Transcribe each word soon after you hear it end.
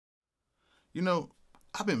You know,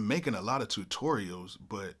 I've been making a lot of tutorials,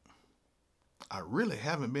 but I really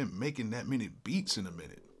haven't been making that many beats in a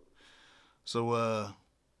minute. So,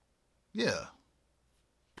 yeah,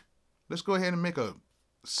 let's go ahead and make a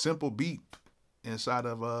simple beat inside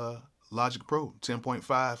of Logic Pro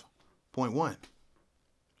 10.5.1.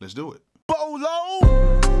 Let's do it. Bolo!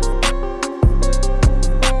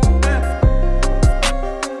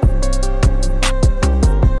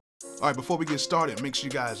 All right, before we get started, make sure you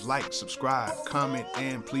guys like, subscribe, comment,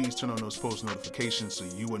 and please turn on those post notifications so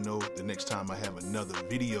you will know the next time I have another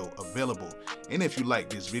video available. And if you like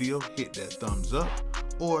this video, hit that thumbs up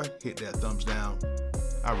or hit that thumbs down.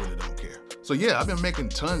 I really don't care. So yeah, I've been making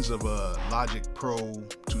tons of Logic Pro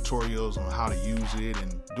tutorials on how to use it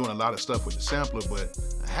and doing a lot of stuff with the sampler, but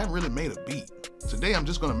I haven't really made a beat. Today I'm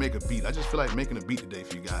just gonna make a beat. I just feel like making a beat today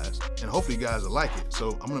for you guys, and hopefully you guys will like it.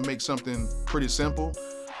 So I'm gonna make something pretty simple,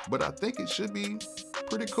 but I think it should be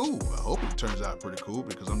pretty cool. I hope it turns out pretty cool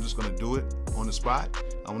because I'm just gonna do it on the spot.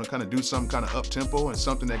 I wanna kinda do something kinda up-tempo and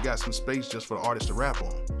something that got some space just for the artist to rap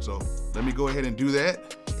on. So let me go ahead and do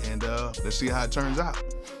that, and let's see how it turns out.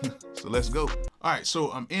 So let's go. All right,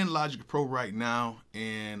 so I'm in Logic Pro right now,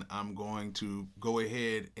 and I'm going to go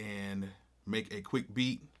ahead and make a quick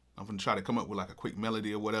beat. I'm gonna try to come up with like a quick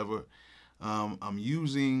melody or whatever. I'm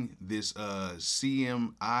using this CMIV,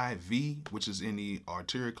 which is in the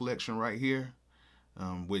Arteria collection right here,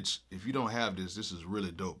 which if you don't have this, this is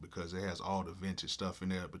really dope because it has all the vintage stuff in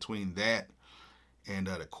there. Between that and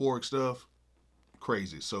the Korg stuff,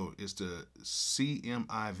 crazy. So it's the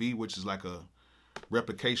CMIV, which is like a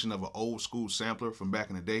replication of an old school sampler from back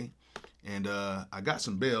in the day. And I got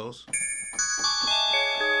some bells.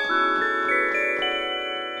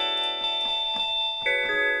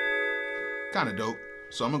 Kind of dope.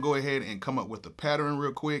 So I'm gonna go ahead and come up with the pattern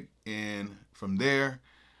real quick, and from there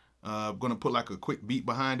I'm gonna put like a quick beat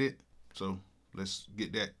behind it. So let's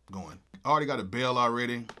get that going. I already got a bell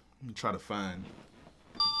already. Let me try to find.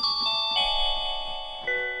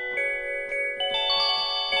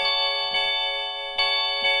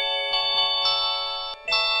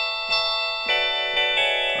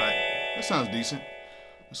 All right, that sounds decent.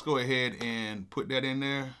 Let's go ahead and put that in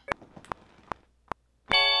there.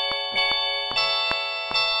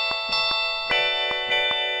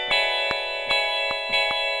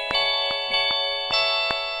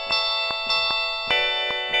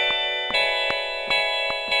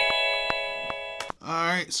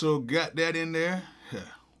 So got that in there.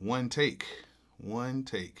 One take.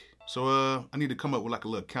 So I need to come up with like a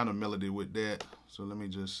little counter melody with that. So let me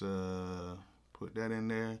just put that in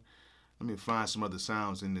there. Let me find some other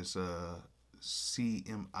sounds in this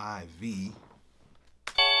CMIV.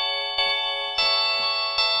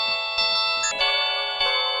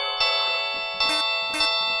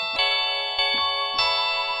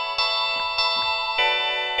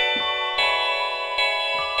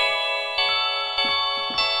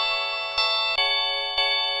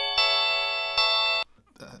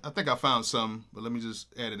 I think I found some, but let me just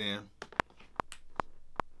add it in.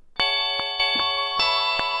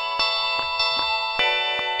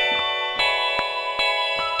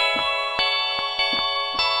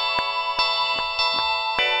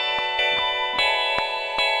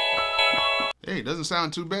 Hey, it doesn't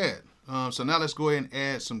sound too bad. So now let's go ahead and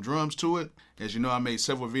add some drums to it. As you know, I made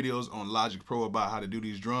several videos on Logic Pro about how to do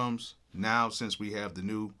these drums now since we have the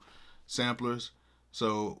new samplers.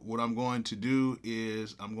 So what I'm going to do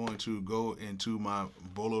is I'm going to go into my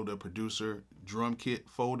Bolo the Producer drum kit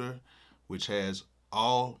folder, which has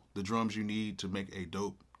all the drums you need to make a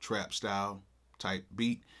dope trap style type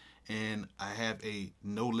beat. And I have a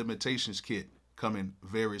no limitations kit coming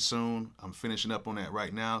very soon. I'm finishing up on that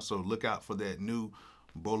right now. So look out for that new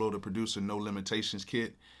Bolo the Producer no limitations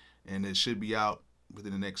kit. And it should be out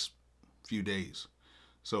within the next few days.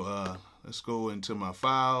 So let's go into my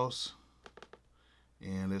files.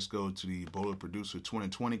 And let's go to the Bolo Producer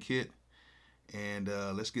 2020 kit, and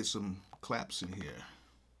let's get some claps in here.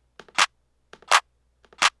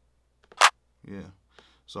 Yeah,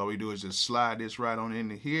 so all we do is just slide this right on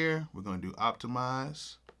into here. We're gonna do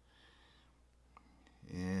optimize,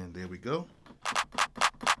 and there we go.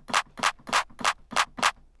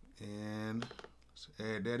 And let's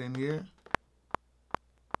add that in here.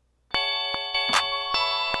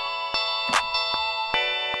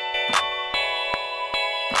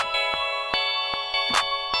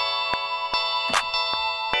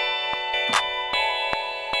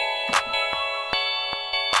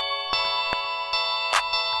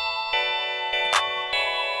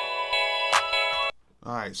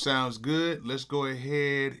 All right, sounds good. Let's go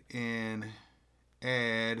ahead and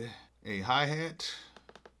add a hi-hat.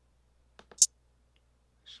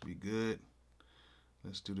 Should be good.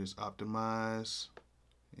 Let's do this optimize,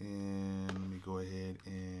 and let me go ahead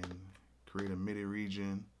and create a MIDI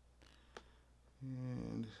region,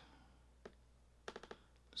 and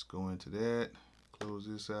let's go into that, close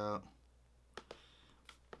this out,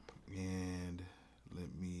 and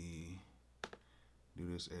let me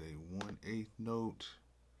do this at a 1/8 note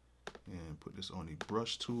and put this on the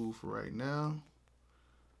brush tool for right now.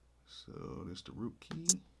 So this is the root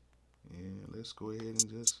key, and let's go ahead and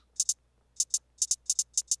just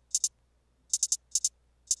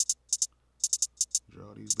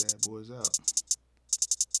draw these bad boys out.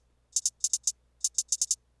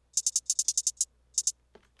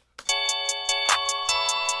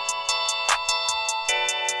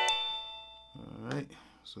 Alright,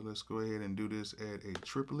 so let's go ahead and do this at a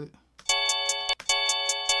triplet.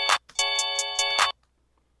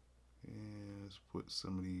 And let's put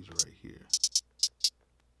some of these right here.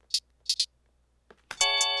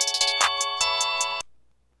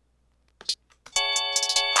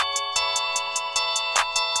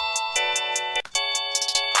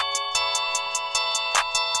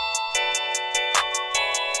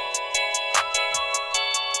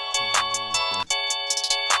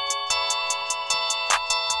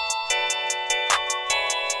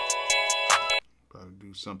 Probably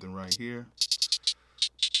do something right here.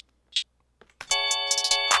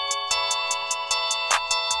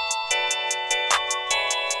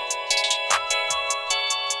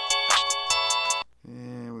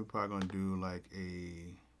 And we're probably gonna do like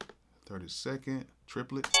a 30-second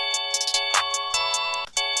triplet.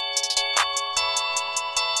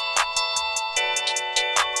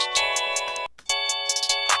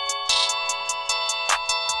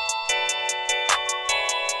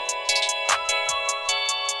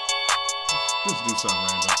 Just do something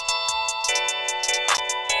random.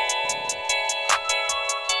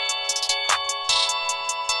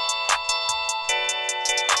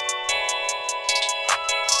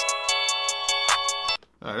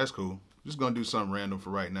 Alright, that's cool. Just gonna do something random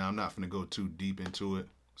for right now. I'm not gonna go too deep into it.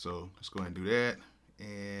 So let's go ahead and do that.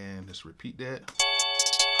 And let's repeat that.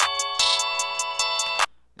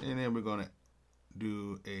 And then we're gonna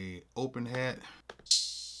do a open hat.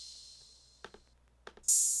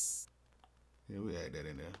 Yeah, we add that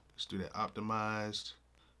in there. Let's do that optimized.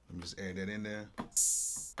 Let me just add that in there.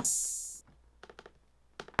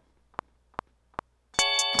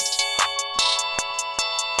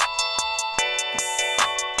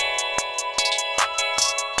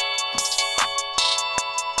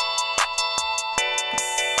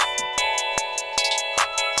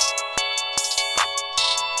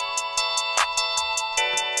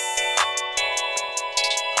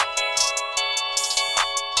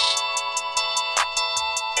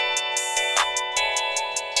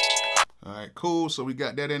 Alright, cool. So we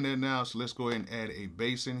got that in there now. So let's go ahead and add a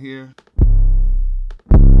bass in here.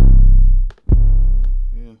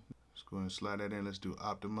 Yeah, let's go ahead and slide that in. Let's do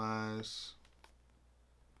optimize.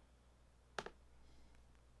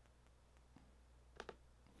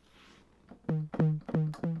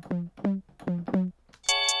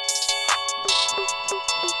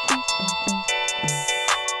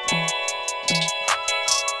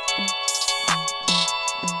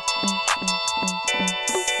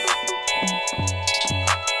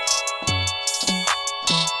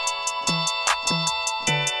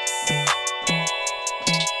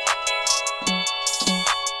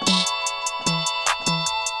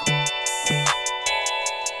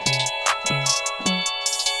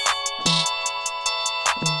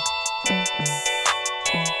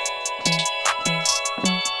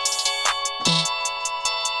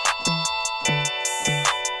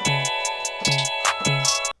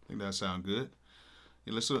 That sound good.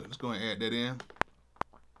 Yeah, let's go and add that in.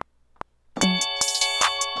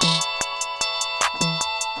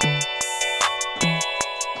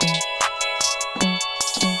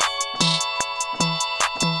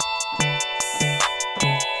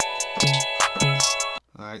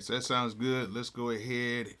 All right, so that sounds good. Let's go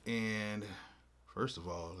ahead and first of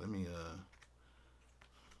all, let me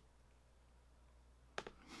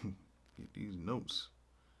get these notes.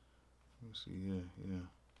 Let's see here, yeah.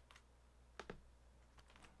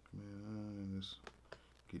 Man, let's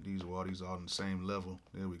get these Waddies all on the same level.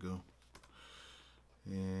 There we go.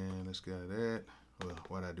 And let's get that. Well,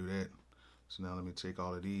 why'd I do that? So now let me take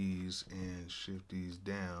all of these and shift these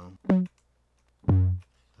down. Right.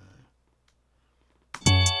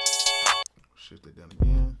 Shift it down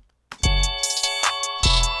again.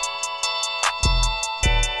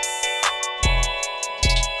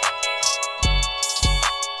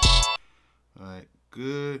 All right,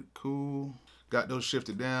 good, cool. Got those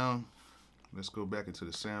shifted down. Let's go back into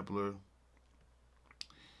the sampler.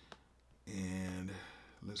 And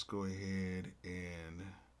let's go ahead and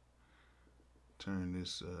turn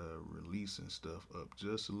this release and stuff up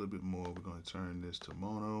just a little bit more. We're going to turn this to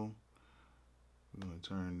mono. We're going to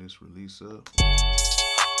turn this release up.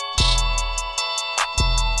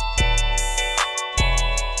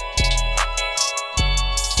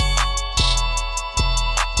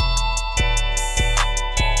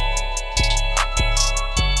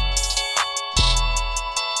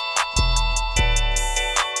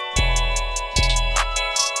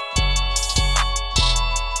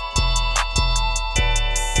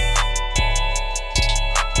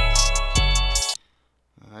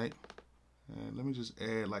 Let me just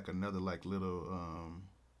add like another little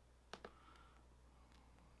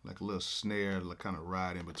like a little snare, like kind of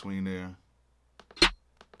ride in between there.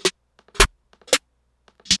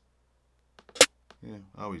 Yeah,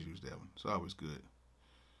 I always use that one. It's always good.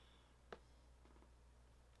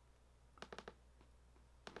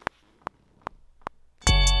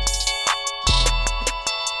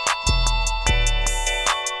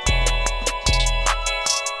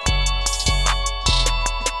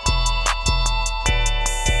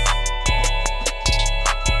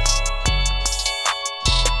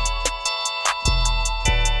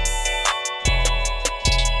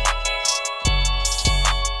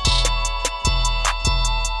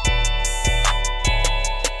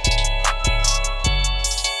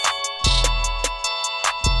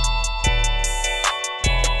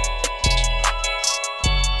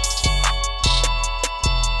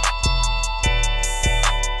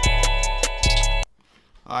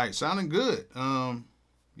 All right, sounding good.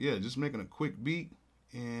 Yeah, just making a quick beat,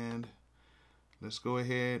 and let's go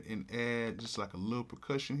ahead and add just like a little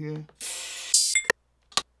percussion here.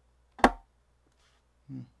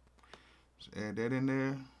 Just add that in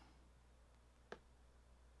there.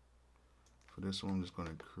 For this one, I'm just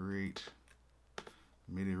gonna create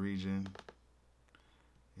MIDI region,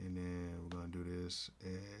 and then we're gonna do this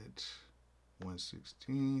at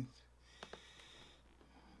 1/16,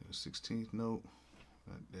 the 16th note.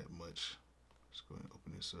 Not that much. Let's go ahead and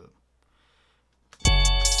open this up.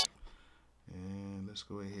 And let's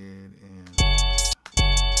go ahead and,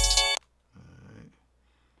 alright,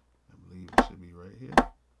 I believe it should be right here.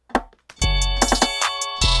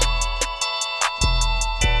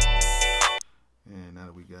 And now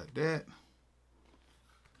that we got that,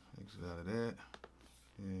 exit out of that,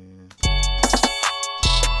 and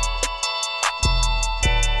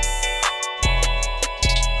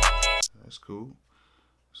that's cool.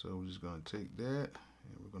 So we're just going to take that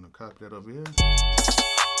and we're going to copy that over here.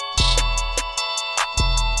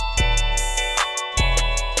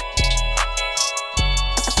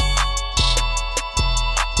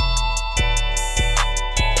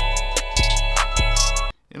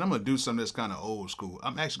 And I'm going to do something that's kind of old school.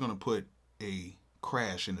 I'm actually going to put a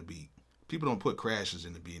crash in the beat. People don't put crashes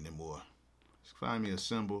in the beat anymore. Just find me a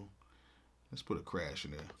cymbal. Let's put a crash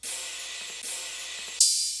in there.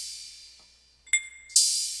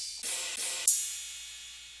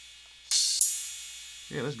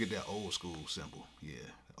 Yeah, let's get that old school cymbal. Yeah,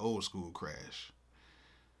 old school crash.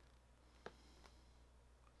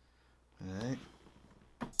 All right.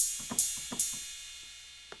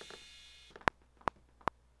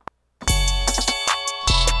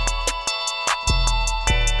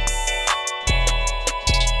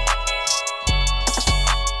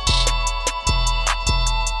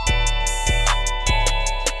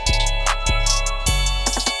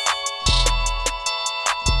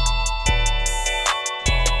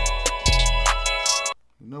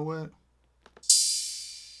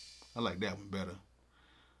 I like that one better.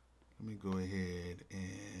 Let me go ahead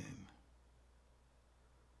and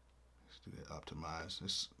let's do that optimize.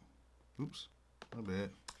 Let's, oops, my bad.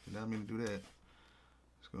 Did not mean to do that.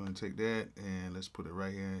 Let's go ahead and take that and let's put it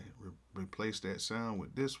right here. Replace that sound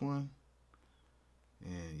with this one.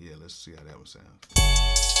 And yeah, let's see how that one sounds.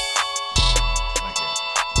 Like that.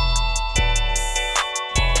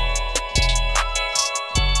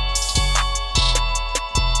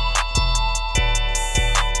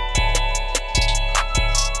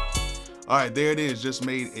 All right, there it is. Just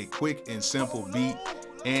made a quick and simple beat,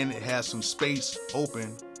 and it has some space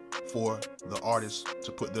open for the artist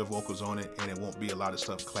to put their vocals on it, and it won't be a lot of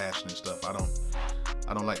stuff clashing and stuff. I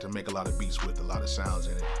don't like to make a lot of beats with a lot of sounds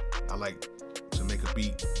in it. I like to make a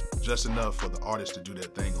beat just enough for the artist to do their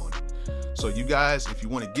thing on it. So you guys, if you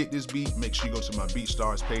want to get this beat, make sure you go to my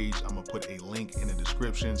BeatStars page. I'm gonna put a link in the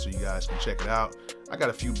description so you guys can check it out. I got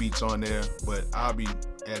a few beats on there, but I'll be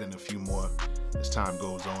adding a few more as time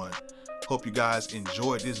goes on. Hope you guys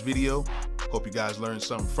enjoyed this video. Hope you guys learned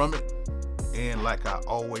something from it. And like I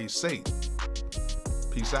always say,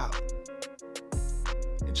 peace out.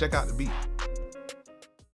 And check out the beat.